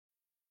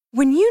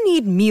When you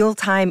need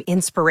mealtime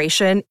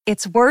inspiration,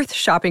 it's worth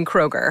shopping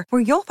Kroger,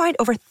 where you'll find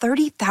over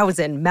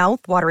 30,000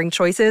 mouth-watering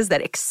choices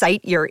that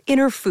excite your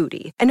inner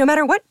foodie. And no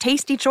matter what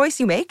tasty choice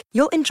you make,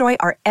 you'll enjoy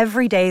our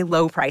everyday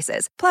low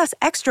prices, plus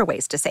extra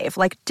ways to save,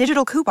 like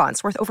digital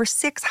coupons worth over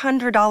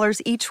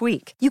 $600 each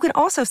week. You can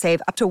also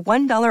save up to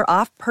 $1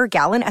 off per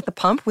gallon at the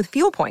pump with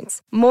fuel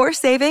points. More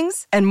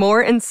savings and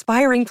more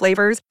inspiring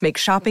flavors make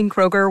shopping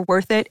Kroger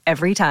worth it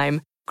every time.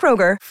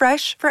 Kroger,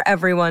 fresh for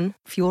everyone.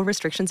 Fuel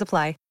restrictions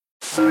apply.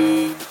 3,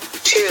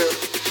 2,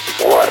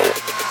 1.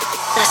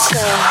 Let's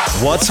go.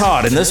 What's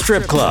hot in the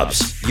strip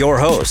clubs? Your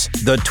hosts,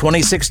 the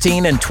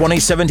 2016 and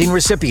 2017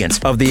 recipients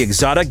of the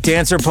Exotic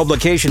Dancer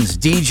Publications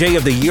DJ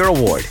of the Year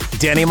Award,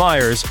 Danny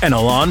Myers and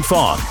Alon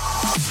Fong.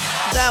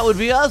 That would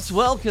be us.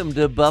 Welcome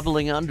to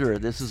Bubbling Under.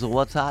 This is a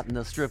What's Hot in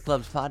the Strip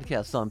Clubs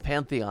podcast on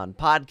Pantheon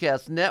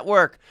Podcast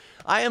Network.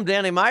 I am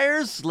Danny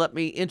Myers. Let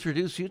me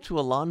introduce you to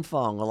Alon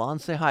Fong. Alon,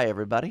 say hi,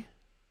 everybody.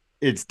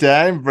 It's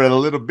time for a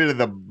little bit of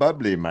the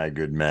bubbly, my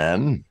good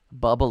man.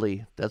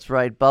 Bubbly. That's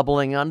right.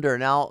 Bubbling Under.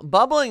 Now,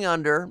 Bubbling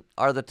Under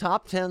are the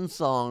top 10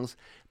 songs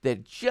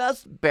that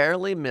just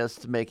barely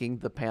missed making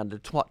the Panda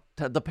Top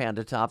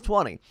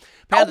 20.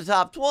 Panda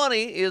Top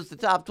 20 is the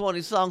top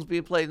 20 songs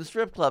being played in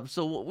strip clubs.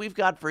 So what we've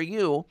got for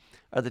you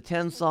are the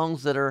 10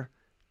 songs that are,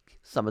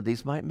 some of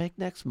these might make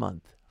next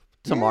month.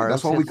 Tomorrow's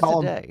that's what we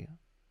call today.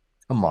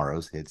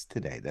 Tomorrow's hits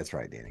today. That's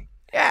right, Danny.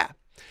 Yeah.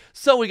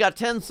 So we got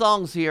 10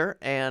 songs here,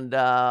 and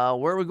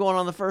where are we going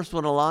on the first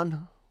one,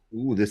 Alon?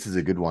 Ooh, this is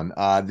a good one.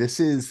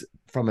 This is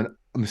from a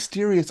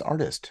mysterious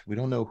artist. We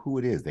don't know who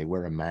it is. They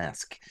wear a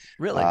mask.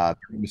 Really?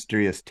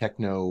 Mysterious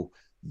techno,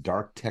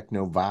 dark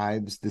techno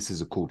vibes. This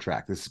is a cool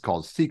track. This is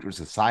called Secret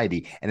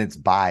Society, and it's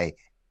by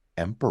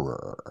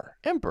Emperor.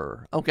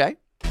 Emperor. Okay.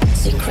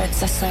 Secret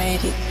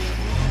Society.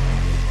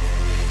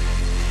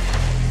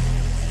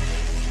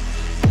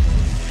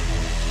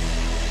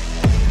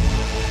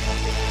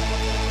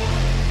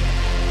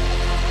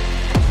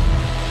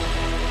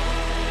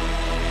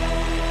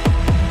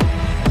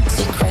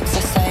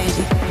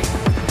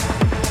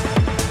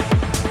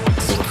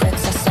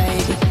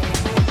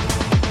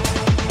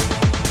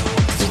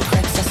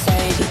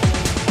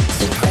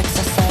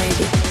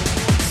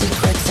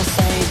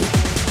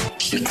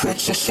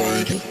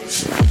 Society.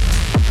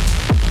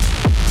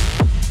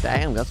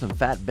 Damn, got some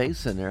fat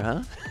bass in there,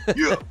 huh?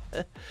 Yeah.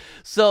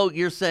 So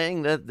you're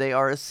saying that they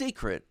are a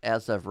secret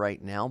as of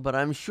right now, but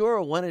I'm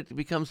sure when it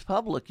becomes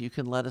public, you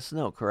can let us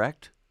know,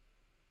 correct?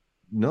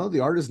 No, the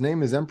artist's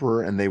name is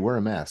Emperor, and they wear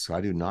a mask, so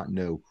I do not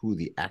know who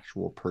the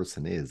actual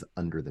person is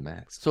under the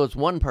mask. So it's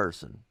one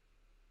person.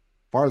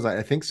 As far as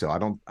I think so.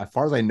 As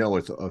far as I know,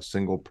 it's a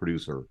single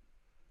producer.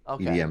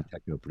 Okay. EDM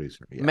techno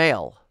producer. Yeah.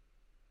 Male.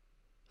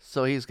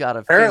 So he's got a...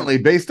 Apparently,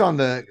 based on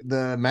the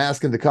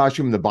mask and the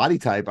costume and the body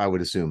type, I would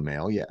assume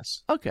male,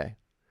 yes. Okay.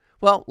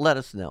 Well, let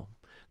us know.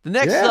 The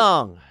next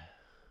song.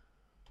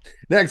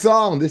 Next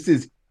song. This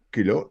is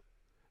Kelowna.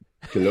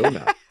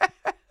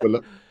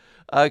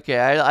 Okay,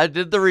 I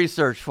did the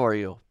research for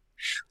you.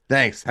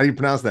 Thanks. How do you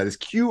pronounce that? It's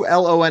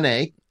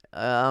Qlona.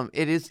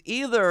 It is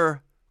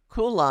either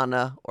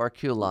Kulana or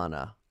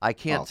Kulana. I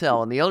can't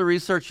tell. And the other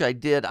research I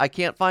did, I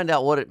can't find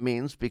out what it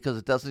means because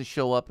it doesn't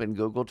show up in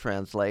Google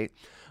Translate.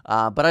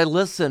 But I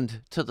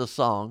listened to the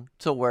song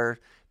to where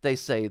they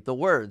say the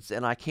words,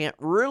 and I can't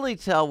really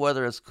tell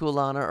whether it's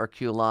Kulana or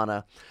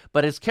Kulana.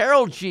 But it's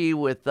Karol G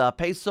with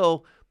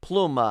Peso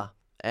Pluma,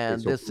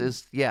 and this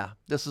is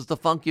the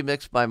Funky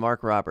Mix by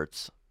Mark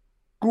Roberts.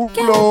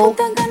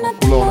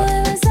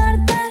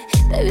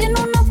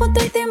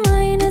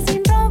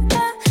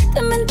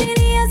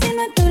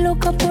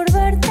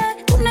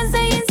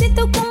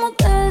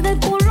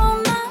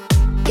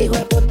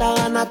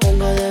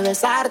 Tengo de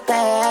besarte,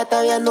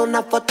 te viendo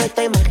una foto y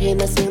te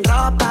imaginas sin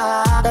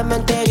ropa. Te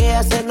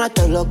mentiría si no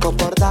estoy loco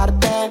por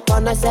darte.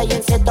 Con ese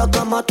jeansito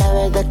como te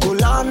ves de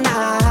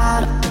culona.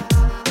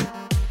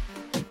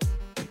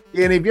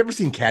 And have you ever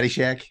seen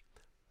Caddyshack?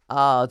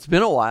 It's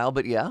been a while,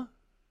 but yeah.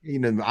 You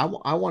know,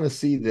 I want to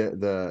see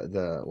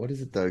the what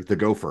is it, the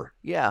gopher?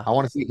 Yeah, I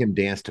want to see him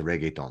dance to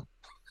reggaeton.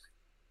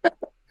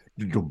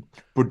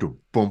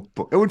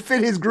 It would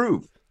fit his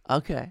groove.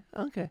 Okay.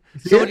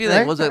 So what do you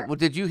think?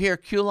 Did you hear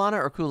Kulana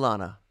or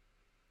Kulana?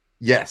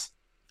 Yes.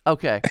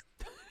 Okay.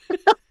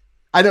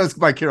 I know it's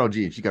by Karol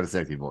G, and she got a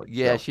sexy voice.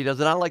 Yeah, so. she does.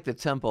 And I like the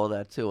tempo of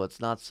that, too.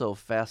 It's not so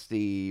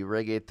fasty,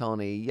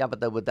 reggaeton-y,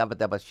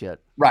 yabba shit.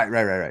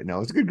 Right. No,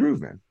 it's a good groove,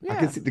 man. Yeah. I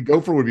can see the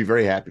gopher would be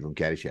very happy from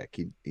Caddyshack.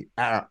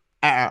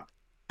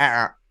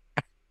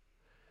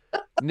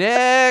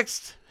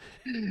 Next.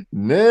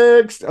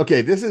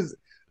 Okay, this is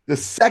the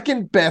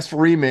second best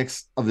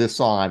remix of this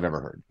song I've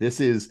ever heard.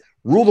 This is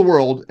Rule the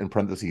World, in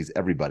parentheses,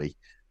 everybody.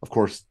 Of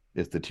course,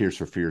 it's the Tears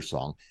for Fears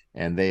song,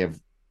 and they have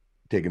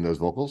taken those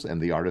vocals, and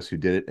the artist who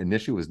did it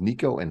initially was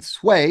Nico and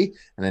Sway,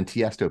 and then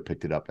Tiesto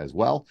picked it up as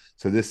well.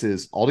 So this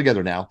is all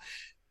together now.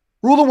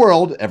 Rule the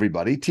World,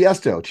 everybody.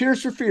 Tiesto,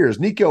 Tears for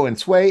Fears, Nico and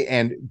Sway,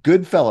 and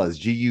Goodfellas,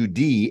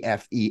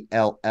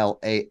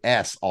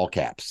 Gudfellas, all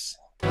caps.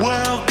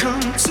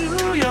 Welcome to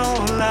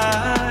your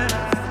life.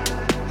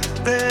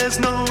 There's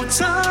no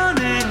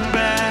turning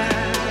back.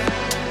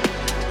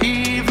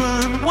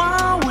 Even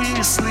while we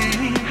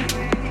sleep,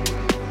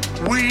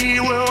 we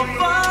will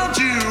find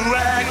you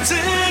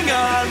acting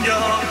on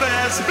your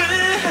best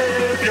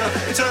behavior.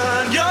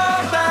 Turn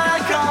your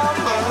back on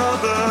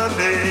Mother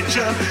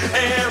Nature.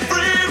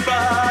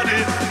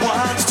 Everybody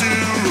wants to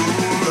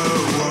rule the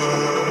world.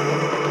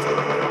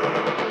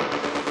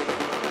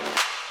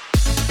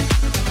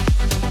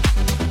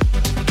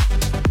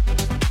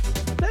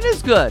 That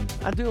is good.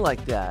 I do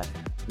like that.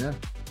 Yeah.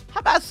 How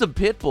about some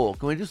Pitbull?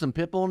 Can we do some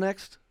Pitbull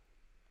next?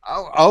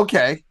 Oh,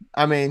 okay.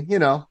 I mean, you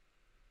know,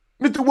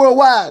 Mr.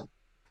 Worldwide.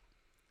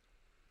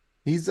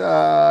 He's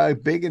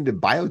big into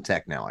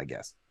biotech now, I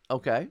guess.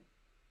 Okay.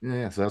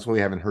 Yeah, so that's why we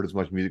haven't heard as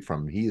much music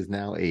from him. He is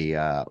now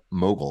a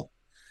mogul,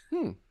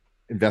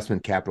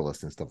 investment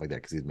capitalist and stuff like that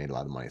because he's made a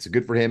lot of money. So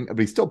good for him. But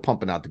he's still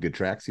pumping out the good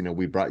tracks. You know,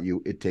 we brought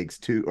you It Takes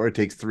Two or It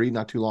Takes Three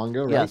not too long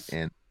ago, right? Yes.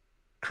 And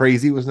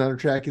Crazy was another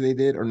track they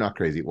did, or not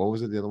Crazy. What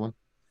was it? The other one?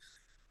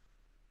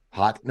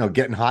 Hot? No,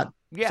 Getting Hot.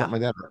 Yeah.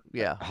 Something like that.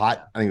 Yeah.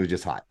 Hot. I think it was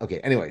just Hot. Okay.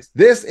 Anyways,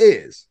 this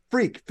is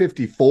Freak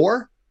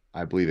 54.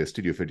 I believe a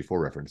Studio 54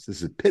 reference.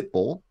 This is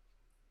Pitbull.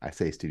 I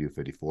say Studio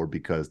 54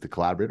 because the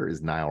collaborator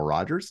is Nile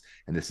Rodgers,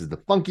 and this is the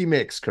funky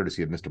mix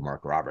courtesy of Mr.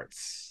 Mark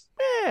Roberts.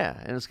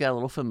 Yeah, and it's got a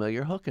little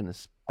familiar hook in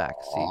this back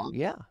seat.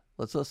 Yeah,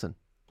 let's listen.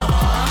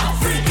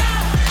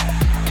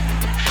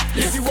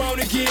 If you want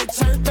to get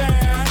turned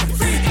down,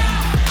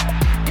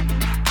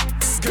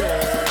 You've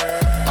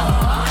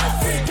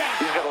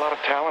got a lot of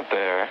talent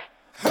there.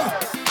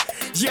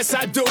 yes,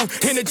 I do.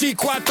 In the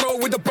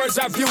G4 with the bird's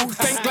eye view.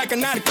 Think like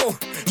an article.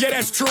 Yeah,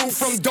 that's true.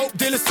 From dope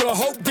dealers to a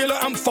hope dealer,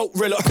 I'm folk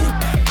riller.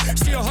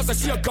 She a hustler,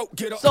 she a goat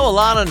getter. So,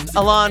 Alon,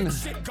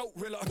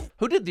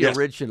 who did the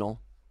original?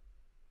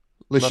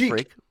 La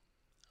Chic.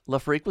 La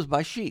Freak was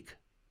by Chic.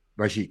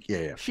 By Chic,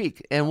 yeah.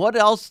 Chic. And what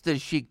else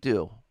did Chic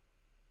do?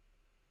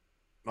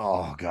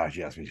 Oh, gosh,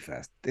 you asked me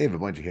fast. They have a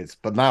bunch of hits.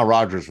 But Nile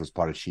Rodgers was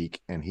part of Chic,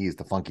 and he's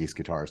the funkiest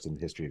guitarist in the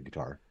history of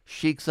guitar.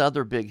 Chic's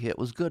other big hit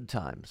was Good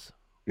Times.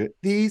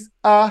 These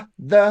are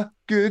the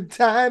good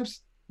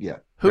times. Yeah.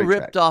 Who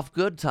ripped off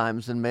Good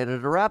Times and made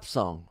it a rap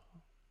song?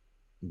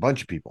 A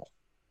bunch of people.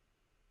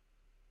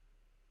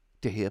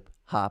 To hip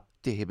hop,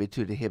 to hippie,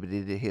 to the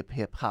hippity, to hip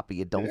hip hoppy.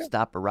 You don't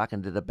stop a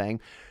rockin' to the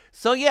bang.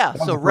 So yeah,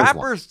 so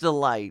Rapper's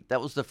Delight.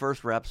 That was the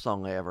first rap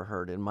song I ever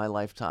heard in my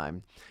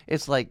lifetime.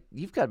 It's like,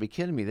 you've got to be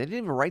kidding me. They didn't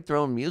even write their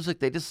own music.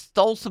 They just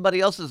stole somebody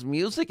else's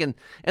music and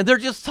they're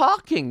just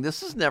talking.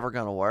 This is never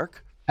going to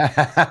work.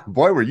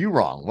 Boy, were you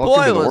wrong.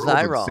 Boy, was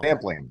I wrong.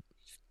 Sampling.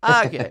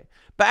 Okay,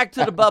 back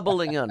to the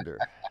bubbling under.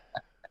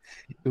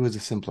 It was a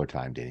simpler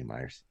time, Danny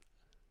Myers.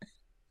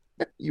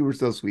 You were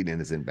so sweet and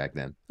innocent back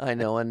then. I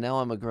know, and now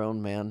I'm a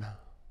grown man.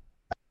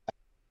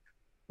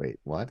 Wait,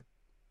 what?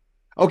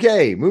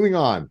 Okay, moving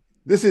on.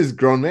 This is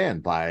Grown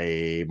Man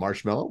by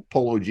Marshmello,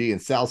 Polo G,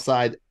 and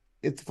Southside.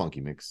 It's a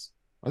funky mix.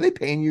 Are they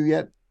paying you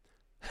yet?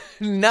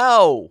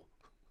 No.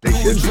 They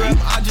should be.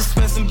 I just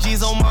spent some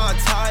G's on my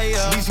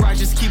attire. These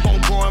righteous keep on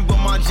growing, but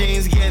my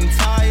jeans getting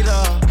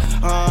tighter.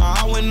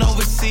 I went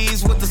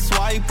overseas with the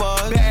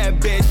swiper.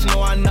 Bad bitch,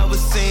 no, I never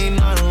seen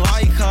nothing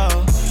like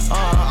her.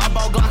 I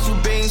bought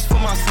Glocks beans for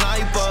my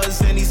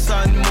snipers. Any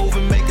sudden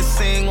moving, make it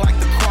sing like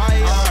the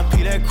choir.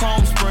 P that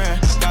chrome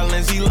sprint, got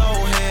Lindsay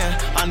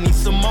Lohan. I need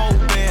some more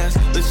bands.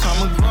 Bitch,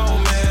 I'm a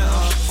grown man.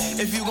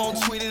 If you gon'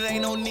 tweet it,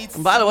 ain't no need to.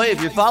 By the way,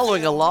 if you're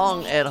following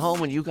along at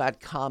home and you got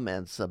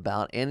comments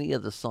about any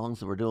of the songs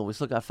that we're doing, we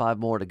still got 5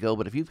 more to go.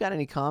 But if you've got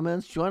any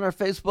comments, join our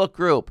Facebook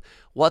group.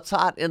 What's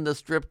hot in the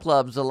strip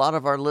clubs? A lot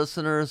of our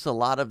listeners, a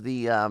lot of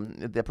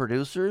the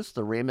producers,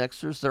 the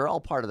remixers, they're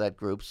all part of that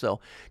group. So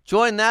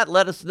join that.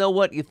 Let us know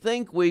what you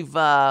think. We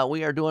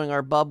are doing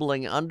our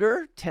bubbling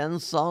under 10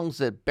 songs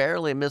that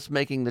barely miss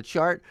making the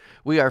chart.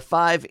 We are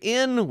 5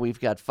 in. We've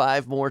got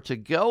 5 more to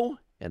go,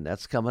 and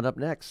that's coming up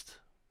next.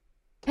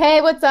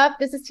 Hey, what's up?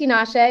 This is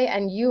Tinashe,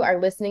 and you are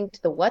listening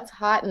to the What's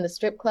Hot in the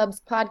Strip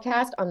Clubs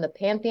podcast on the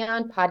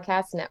Pantheon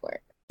Podcast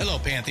Network. Hello,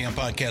 Pantheon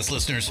Podcast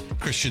listeners.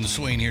 Christian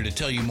Swain here to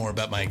tell you more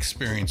about my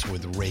experience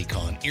with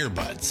Raycon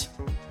earbuds.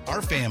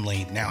 Our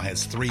family now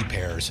has 3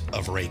 pairs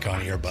of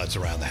Raycon earbuds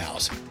around the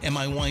house, and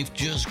my wife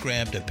just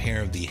grabbed a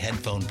pair of the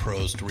Headphone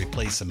Pros to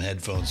replace some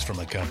headphones from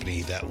a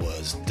company that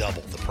was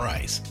double the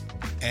price.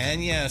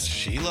 And yes,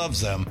 she loves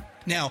them.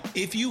 Now,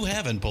 if you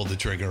haven't pulled the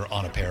trigger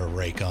on a pair of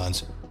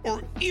Raycons,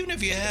 or even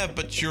if you have,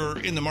 but you're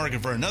in the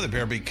market for another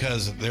pair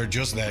because they're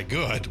just that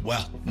good,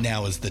 well,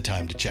 now is the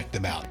time to check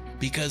them out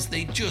because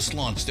they just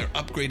launched their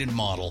upgraded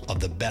model of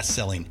the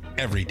best-selling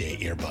everyday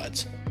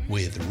earbuds.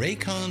 With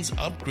Raycon's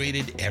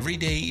upgraded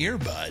everyday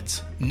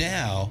earbuds,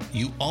 now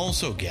you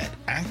also get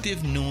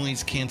active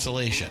noise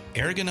cancellation,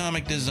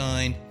 ergonomic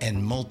design,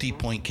 and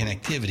multi-point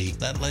connectivity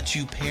that lets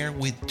you pair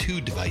with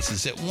 2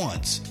 devices at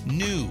once.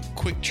 New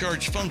quick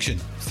charge function,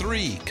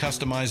 3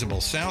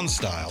 customizable sound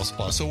styles,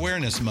 plus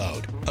awareness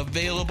mode.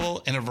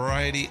 Available in a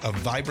variety of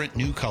vibrant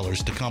new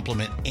colors to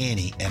complement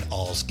any and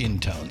all skin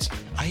tones.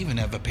 I even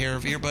have a pair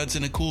of earbuds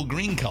in a cool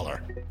green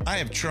color. I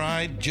have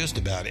tried just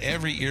about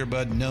every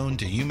earbud known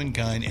to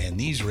humankind, and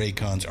these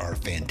Raycons are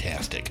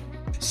fantastic.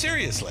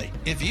 Seriously,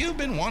 if you've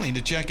been wanting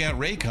to check out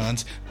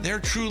Raycons, there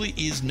truly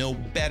is no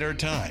better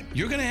time.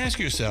 You're going to ask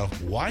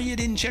yourself why you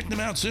didn't check them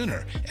out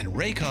sooner, and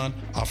Raycon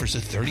offers a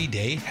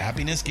 30-day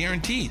happiness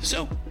guarantee.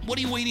 So what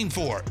are you waiting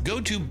for?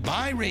 Go to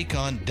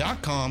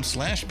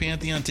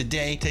buyraycon.com/Pantheon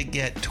today to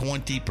get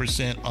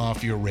 20%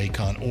 off your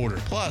Raycon order,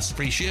 plus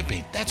free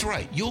shipping. That's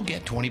right, you'll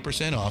get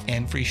 20% off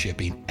and free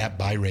shipping at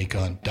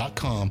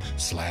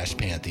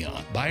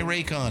buyraycon.com/Pantheon.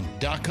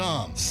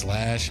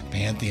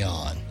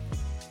 buyraycon.com/Pantheon.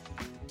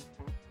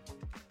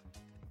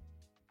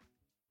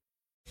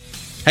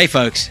 Hey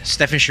folks,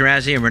 Stefan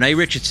Shirazi and Renee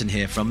Richardson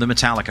here from the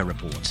Metallica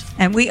Report.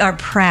 And we are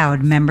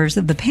proud members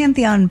of the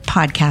Pantheon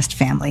podcast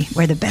family,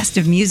 where the best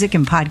of music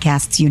and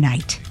podcasts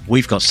unite.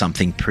 We've got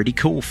something pretty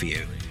cool for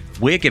you.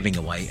 We're giving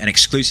away an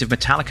exclusive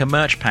Metallica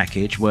merch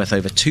package worth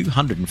over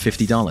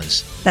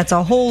 $250. That's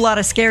a whole lot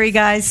of Scary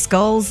Guys,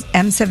 skulls,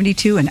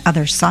 M72, and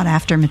other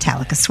sought-after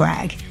Metallica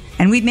swag.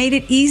 And we've made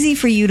it easy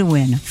for you to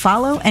win.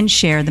 Follow and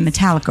share the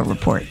Metallica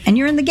Report, and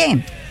you're in the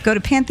game. Go to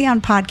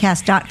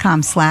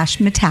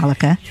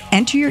pantheonpodcast.com/Metallica,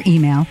 enter your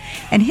email,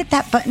 and hit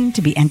that button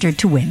to be entered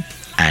to win.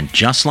 And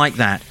just like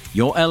that,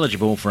 you're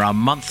eligible for our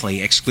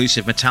monthly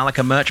exclusive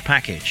Metallica merch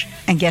package.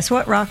 And guess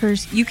what,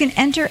 rockers? You can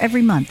enter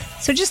every month,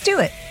 so just do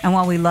it. And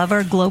while we love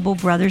our global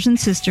brothers and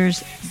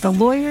sisters, the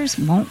lawyers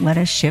won't let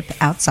us ship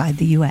outside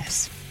the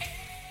U.S.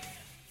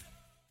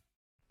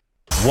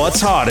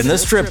 What's hot in the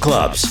strip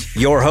clubs?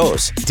 Your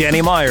hosts,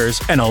 Danny Myers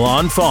and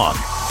Alon Fong.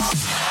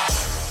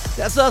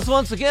 That's us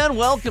once again.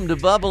 Welcome to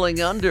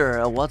Bubbling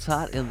Under, What's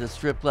Hot in the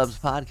Strip Clubs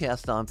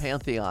podcast on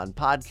Pantheon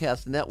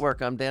Podcast Network.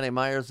 I'm Danny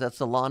Myers. That's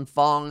Alon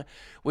Fong.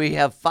 We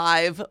have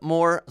 5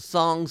 more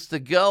songs to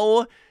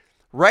go.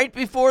 Right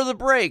before the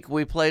break,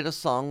 we played a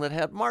song that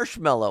had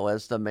Marshmello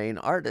as the main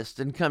artist.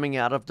 And coming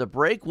out of the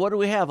break, what do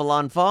we have,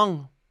 Alon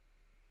Fong?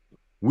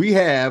 We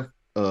have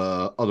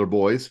Other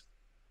Boys.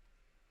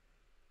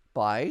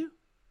 By?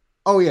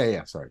 Oh,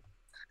 yeah, sorry.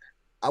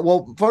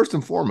 Well, first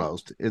and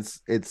foremost, it's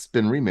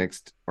been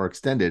remixed or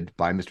extended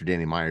by Mr.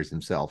 Danny Myers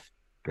himself.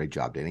 Great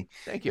job, Danny.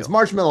 Thank you. It's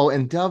Marshmello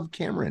and Dove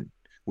Cameron,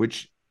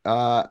 which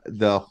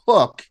the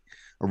hook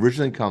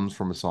originally comes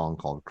from a song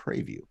called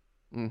Crave You.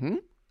 Mm-hmm.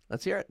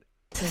 Let's hear it.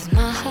 Says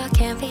my heart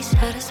can't be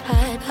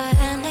satisfied by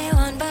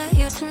anyone but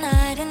you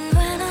tonight, and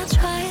when I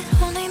try it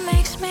only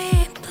makes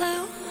me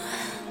blue.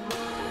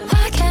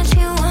 Why can't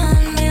you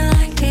want me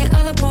like the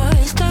other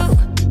boys do?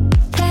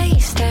 They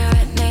stare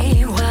at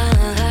me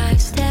while I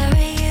stare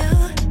at you.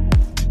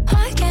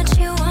 Why can't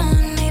you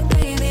want me,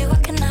 baby?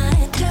 What can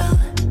I do?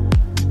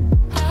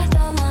 I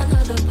don't want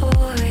other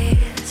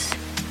boys,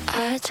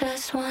 I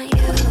just want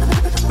you.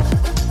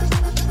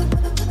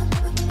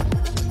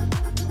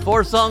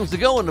 4 songs to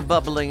go in the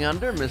Bubbling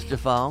Under, Mr.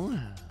 Fong.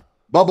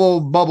 Bubble,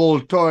 bubble,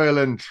 toil,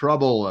 and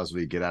trouble as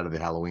we get out of the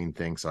Halloween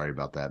thing. Sorry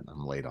about that.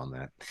 I'm late on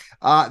that.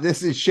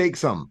 This is Shake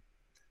Some.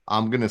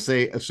 I'm going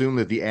to assume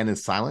that the N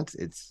is silent.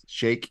 It's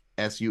Shake,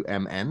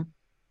 S-U-M-N.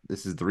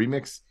 This is the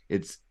remix.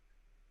 It's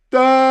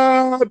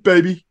Da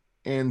Baby.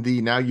 And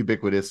the now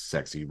ubiquitous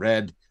Sexy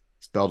Red,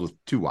 spelled with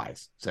 2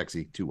 Y's.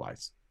 Sexy, 2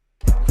 Y's.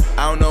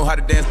 I don't know how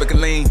to dance, but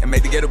can lean and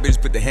make the ghetto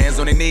bitches put their hands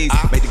on their knees.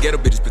 Make the ghetto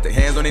bitches put their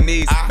hands on their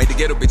knees. Make the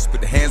ghetto bitches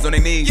put their hands on their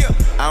knees.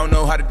 I don't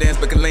know how to dance,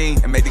 but can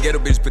lean and make the ghetto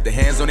bitches put their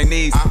hands on their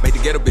knees. Make the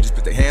ghetto bitches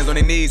put their hands on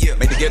their knees.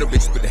 Make the ghetto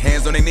bitches put their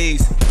hands on their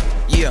knees.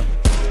 Yeah,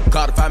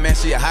 call the 5 man,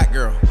 she a hot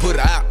girl. Put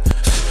her out.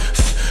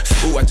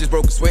 Ooh, I just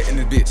broke a sweat in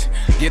this bitch.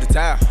 Get a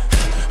towel.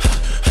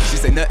 She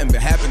say nothing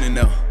been happening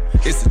though.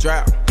 It's a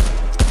drought.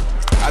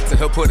 I tell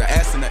her put her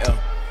ass in the L.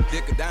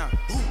 Dick her down.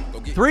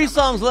 3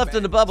 songs left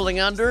in the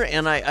Bubbling Under,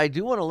 and I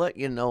do want to let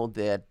you know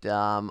that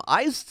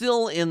I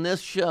still, in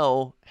this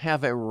show,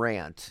 have a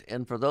rant.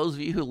 And for those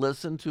of you who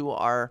listen to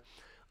our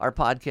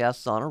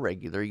podcasts on a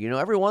regular, you know,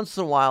 every once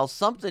in a while,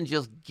 something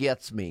just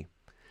gets me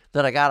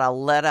that I got to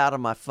let out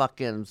of my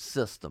fucking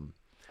system.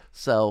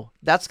 So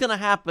that's going to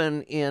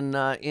happen in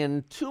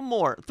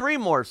 3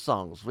 more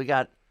songs. We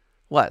got,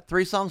 what,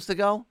 3 songs to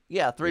go?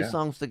 Yeah, 3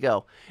 songs to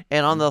go.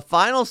 And on the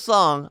final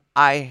song,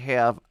 I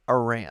have a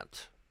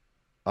rant.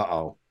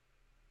 Uh-oh.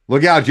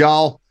 Look out,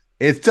 y'all.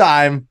 It's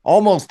time,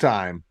 almost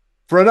time,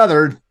 for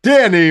another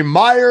Danny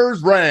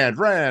Myers rant.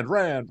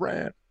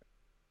 That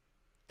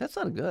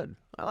sounded good.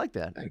 I like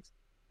that.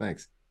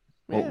 Thanks.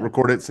 Well,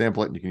 record it,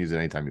 sample it, and you can use it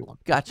anytime you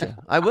want. Gotcha.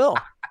 I will.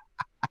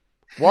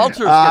 Walter's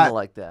going to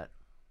like that.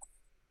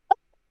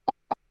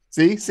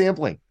 See?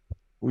 Sampling.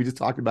 We just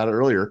talked about it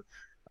earlier.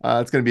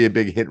 It's going to be a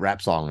big hit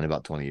rap song in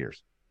about 20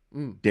 years.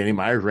 Danny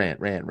Myers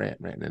rant,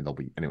 and they'll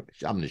be anyway.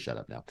 I'm gonna shut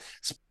up now.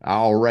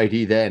 All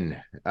righty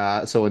then.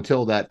 So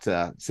until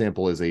that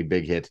sample is a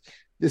big hit,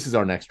 this is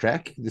our next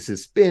track. This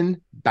is Spin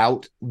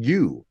Bout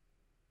You,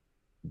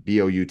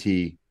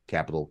 B-O-U-T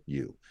capital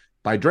U,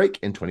 by Drake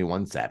and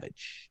 21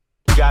 Savage.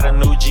 Got a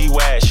new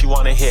G-Wag, she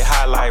wanna hit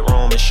highlight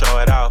room and show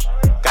it out.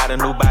 Got a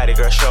new body,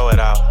 girl, show it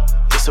out.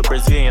 It's a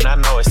Brazilian, I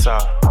know it's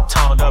all.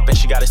 Toned up and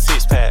she got a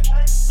 6-pack.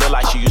 Look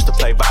like she used to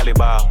play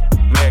volleyball.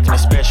 American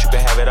Express, you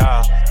can have it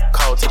all.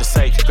 Code to the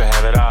safe, you can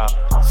have it all.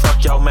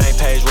 Fuck your main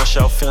page, what's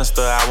your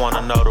Finsta? I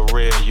wanna know the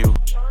real you.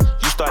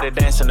 You started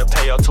dancing to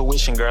pay your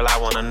tuition, girl, I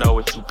wanna know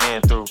what you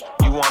been through.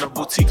 You want a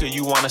boutique or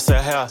you wanna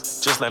sell hair?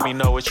 Just let me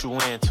know what you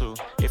into.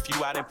 If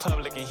you out in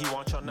public and he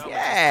want your number.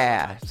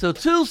 Yeah, so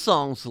 2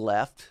 songs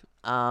left,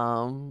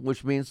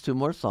 which means 2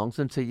 more songs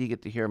until you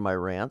get to hear my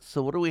rants.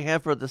 So what do we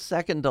have for the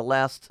second to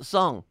last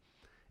song?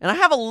 And I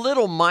have a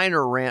little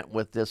minor rant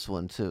with this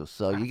one too,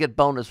 so you get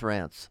bonus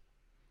rants.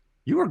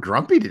 You were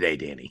grumpy today,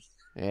 Danny.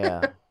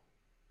 Yeah. Do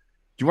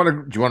you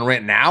want to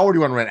rant now, or do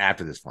you want to rant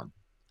after this one?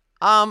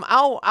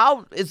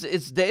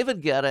 It's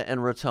David Guetta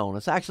and Raton.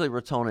 It's actually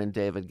Raton and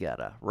David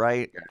Guetta,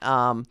 right?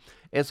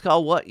 It's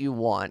called What You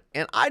Want.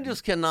 And I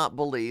just cannot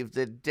believe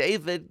that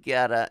David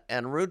Guetta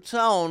and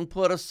Raton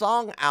put a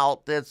song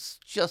out that's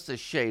just a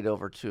shade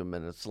over 2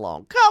 minutes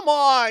long. Come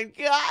on,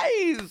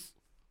 guys.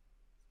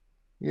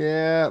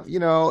 Yeah,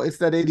 it's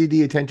that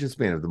ADD attention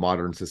span of the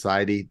modern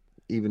society.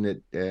 Even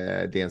at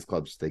dance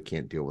clubs, they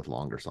can't deal with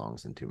longer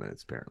songs than 2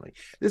 minutes, apparently.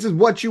 This is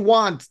What You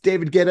Want,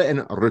 David Guetta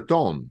and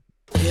Raton.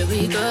 Here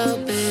we go,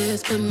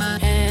 bitch, put my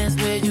hands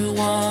where you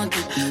want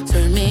them.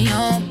 Turn me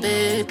on,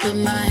 babe, put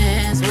my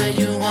hands where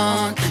you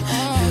want them.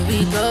 Here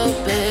we go,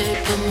 babe,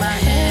 put my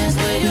hands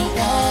where you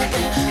want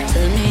them.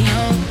 Turn me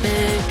on,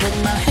 babe, put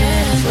my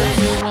hands where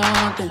you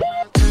want them.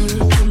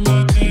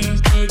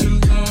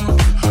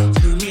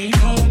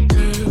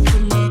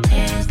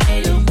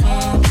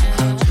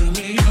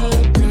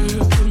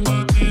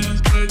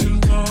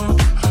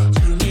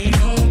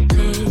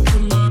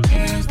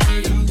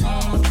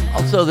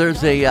 So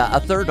there's a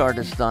third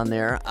artist on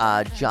there,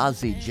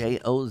 Jozzy,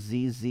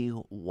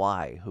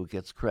 Jozzy, who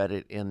gets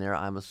credit in there.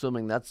 I'm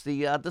assuming that's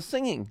the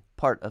singing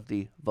part of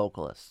the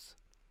vocalists.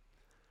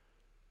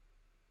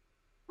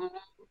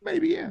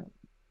 Maybe, yeah.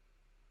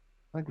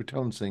 I think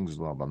Raton sings as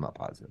well, but I'm not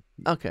positive.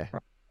 Okay.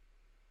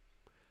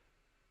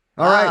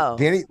 All right,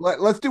 Danny,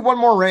 let's do one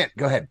more rant.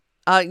 Go ahead.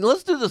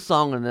 Let's do the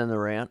song and then the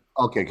rant.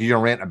 Okay, because you're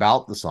going to rant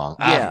about the song.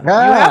 Yeah, you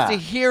have to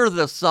hear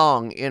the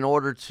song in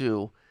order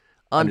to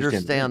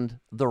understand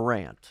the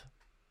rant.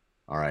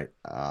 All right,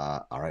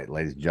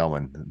 ladies and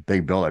gentlemen,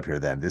 big build up here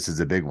then. This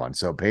is a big one.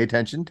 So pay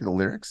attention to the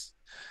lyrics,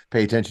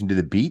 pay attention to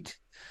the beat,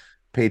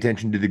 pay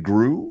attention to the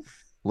groove,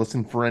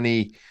 listen for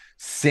any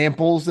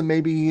samples that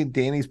maybe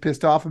Danny's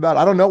pissed off about.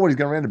 I don't know what he's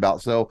going to rant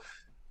about. So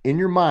in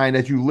your mind,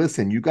 as you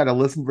listen, you got to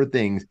listen for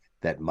things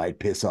that might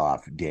piss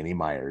off Danny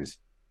Myers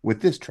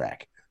with this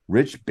track,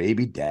 Rich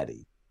Baby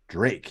Daddy,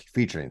 Drake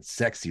featuring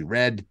Sexy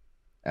Red,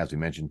 as we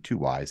mentioned,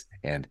 2 Ys,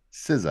 and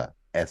SZA,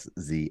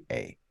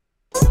 SZA.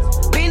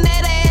 Bend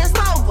that ass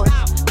over,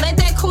 let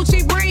that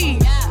coochie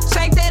breathe.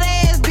 Shake that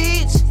ass,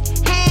 bitch.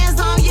 Hands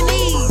on your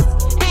knees,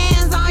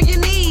 hands on your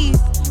knees,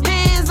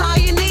 hands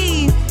on your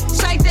knees.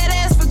 Shake that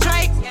ass for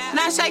Drake,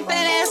 now shake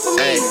that ass for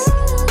me.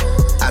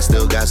 I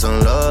still got some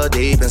love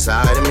deep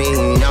inside of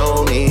me.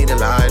 No need to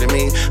lie to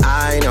me.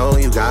 I know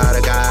you got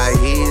a guy,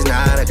 he's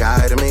not a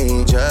guy to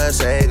me. Just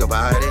say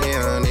goodbye to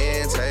him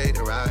and take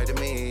the ride to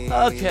me.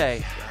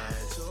 Okay.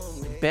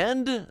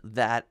 Bend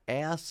that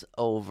ass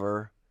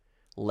over,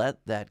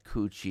 let that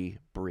coochie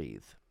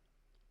breathe.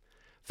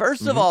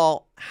 First of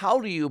all, how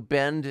do you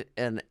bend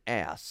an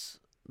ass?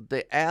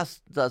 The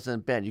ass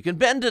doesn't bend. You can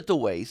bend at the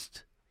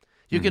waist.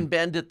 You can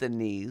bend at the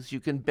knees.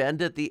 You can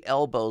bend at the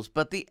elbows,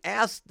 but the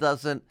ass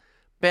doesn't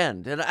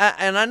bend. And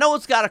I know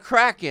it's got a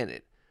crack in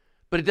it,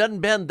 but it doesn't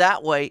bend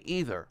that way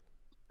either.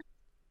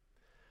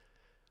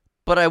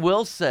 But I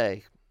will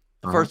say,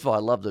 first of all, I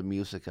love the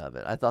music of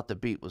it. I thought the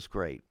beat was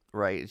great.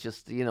 Right, it's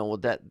just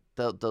with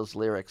those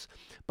lyrics.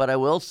 But I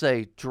will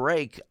say,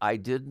 Drake, I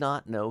did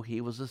not know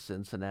he was a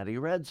Cincinnati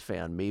Reds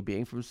fan. Me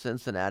being from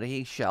Cincinnati,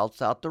 he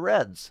shouts out the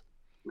Reds.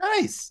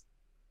 Nice.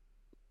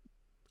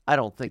 I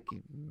don't think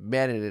he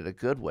meant it in a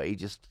good way. He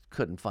just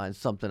couldn't find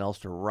something else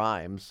to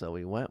rhyme, so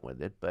he went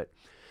with it. But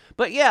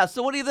yeah.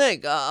 So what do you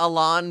think,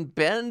 Alon?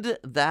 Bend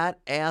that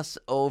ass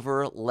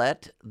over,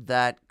 let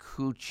that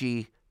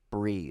coochie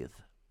breathe.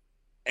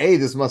 Hey,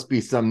 this must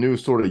be some new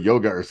sort of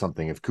yoga or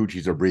something if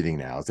coochies are breathing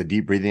now. It's a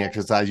deep breathing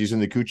exercise using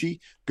the coochie.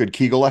 Good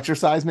Kegel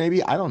exercise,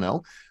 maybe. I don't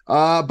know.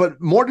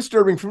 But more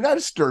disturbing not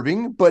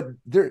disturbing, but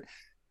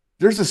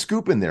there's a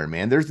scoop in there,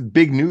 man. There's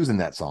big news in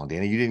that song,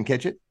 Danny. You didn't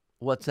catch it?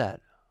 What's that?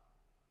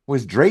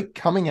 Was Drake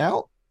coming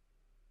out?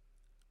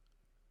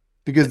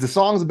 Because the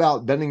song's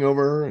about bending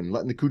over and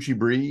letting the coochie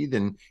breathe.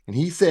 And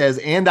he says,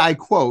 and I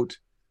quote,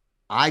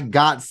 I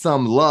got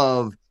some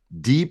love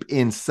deep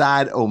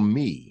inside of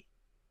me.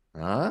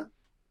 Huh?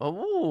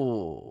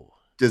 Oh,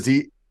 was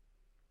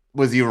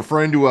he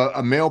referring to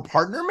a male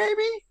partner?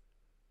 Maybe,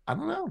 I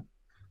don't know.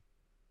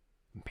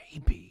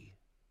 Maybe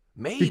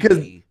because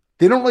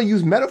they don't really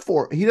use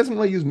metaphor. He doesn't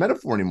really use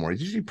metaphor anymore.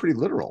 He's usually pretty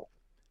literal.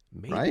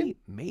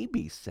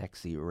 Maybe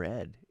Sexy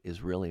Red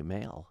is really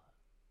male,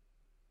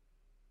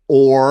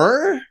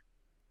 or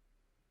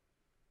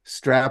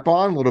strap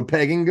on, little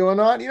pegging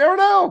going on. You never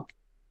know.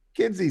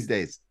 Kids these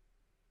days.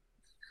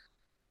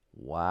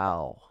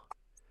 Wow,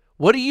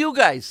 what do you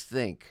guys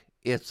think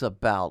it's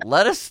about?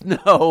 Let us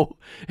know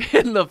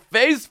in the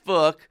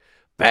Facebook.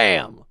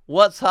 Bam!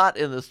 What's hot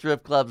in the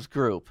strip clubs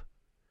group?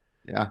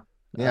 Yeah.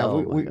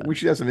 We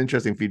should have some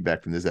interesting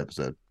feedback from this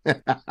episode.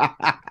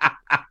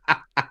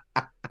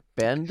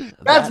 Bend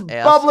That's that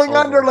ass Bubbling over.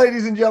 Under,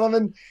 ladies and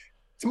gentlemen.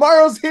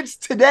 Tomorrow's hits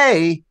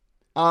today.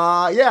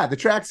 The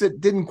tracks that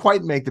didn't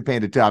quite make the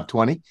Panda Top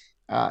 20.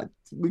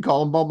 We call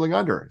them Bubbling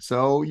Under.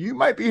 So you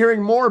might be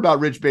hearing more about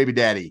Rich Baby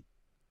Daddy.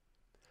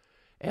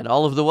 And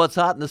all of the What's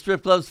Hot in the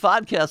Strip Clubs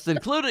podcast,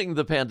 including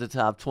the Panda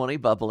Top 20,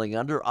 Bubbling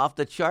Under, Off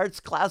the Charts,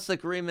 Classic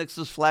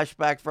Remixes,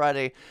 Flashback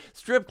Friday,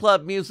 Strip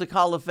Club Music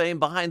Hall of Fame,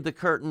 Behind the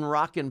Curtain,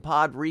 Rockin'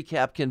 Pod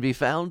Recap can be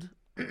found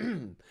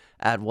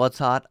at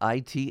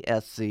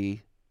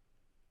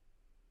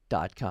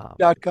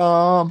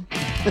whatshotitsc.com.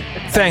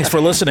 Thanks for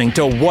listening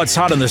to What's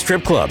Hot in the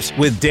Strip Clubs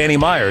with Danny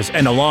Myers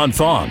and Alon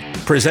Fong,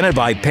 presented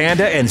by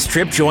Panda and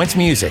Strip Joints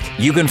Music.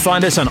 You can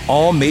find us on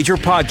all major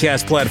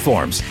podcast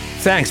platforms.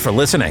 Thanks for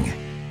listening.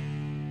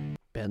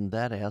 Bend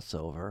that ass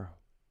over.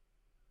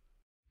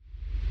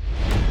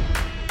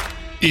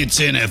 It's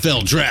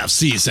NFL draft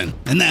season,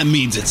 and that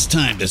means it's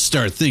time to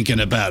start thinking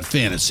about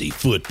fantasy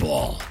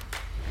football.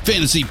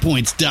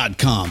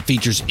 FantasyPoints.com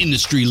features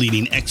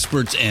industry-leading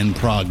experts and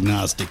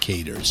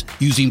prognosticators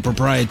using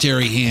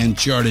proprietary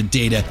hand-charted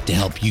data to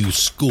help you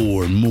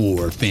score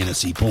more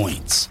fantasy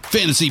points.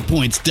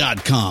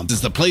 FantasyPoints.com is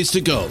the place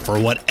to go for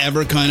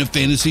whatever kind of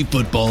fantasy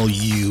football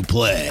you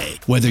play.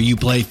 Whether you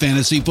play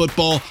fantasy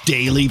football,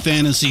 daily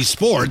fantasy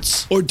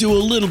sports, or do a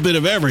little bit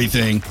of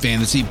everything,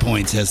 Fantasy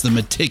Points has the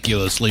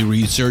meticulously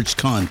researched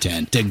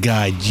content to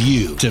guide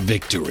you to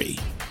victory.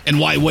 And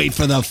why wait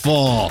for the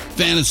fall?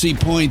 Fantasy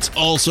Points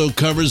also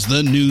covers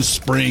the new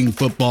spring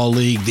football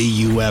league,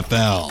 the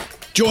UFL.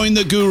 Join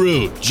the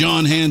guru,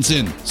 John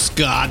Hansen,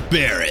 Scott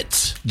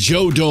Barrett,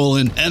 Joe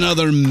Dolan, and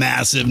other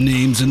massive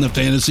names in the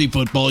fantasy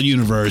football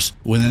universe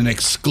with an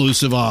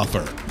exclusive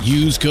offer.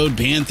 Use code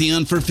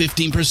Pantheon for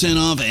 15%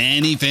 off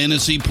any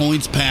Fantasy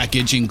Points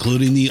package,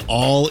 including the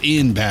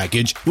all-in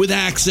package, with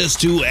access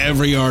to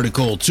every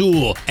article,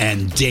 tool,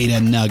 and data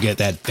nugget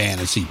that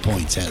Fantasy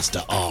Points has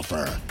to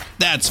offer.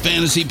 That's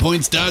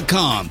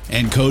FantasyPoints.com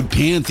and code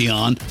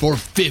Pantheon for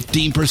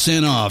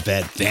 15% off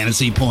at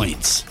Fantasy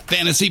Points.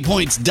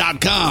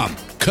 FantasyPoints.com,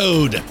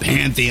 code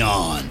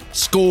Pantheon.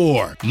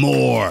 Score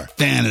more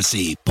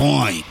fantasy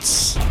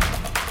points.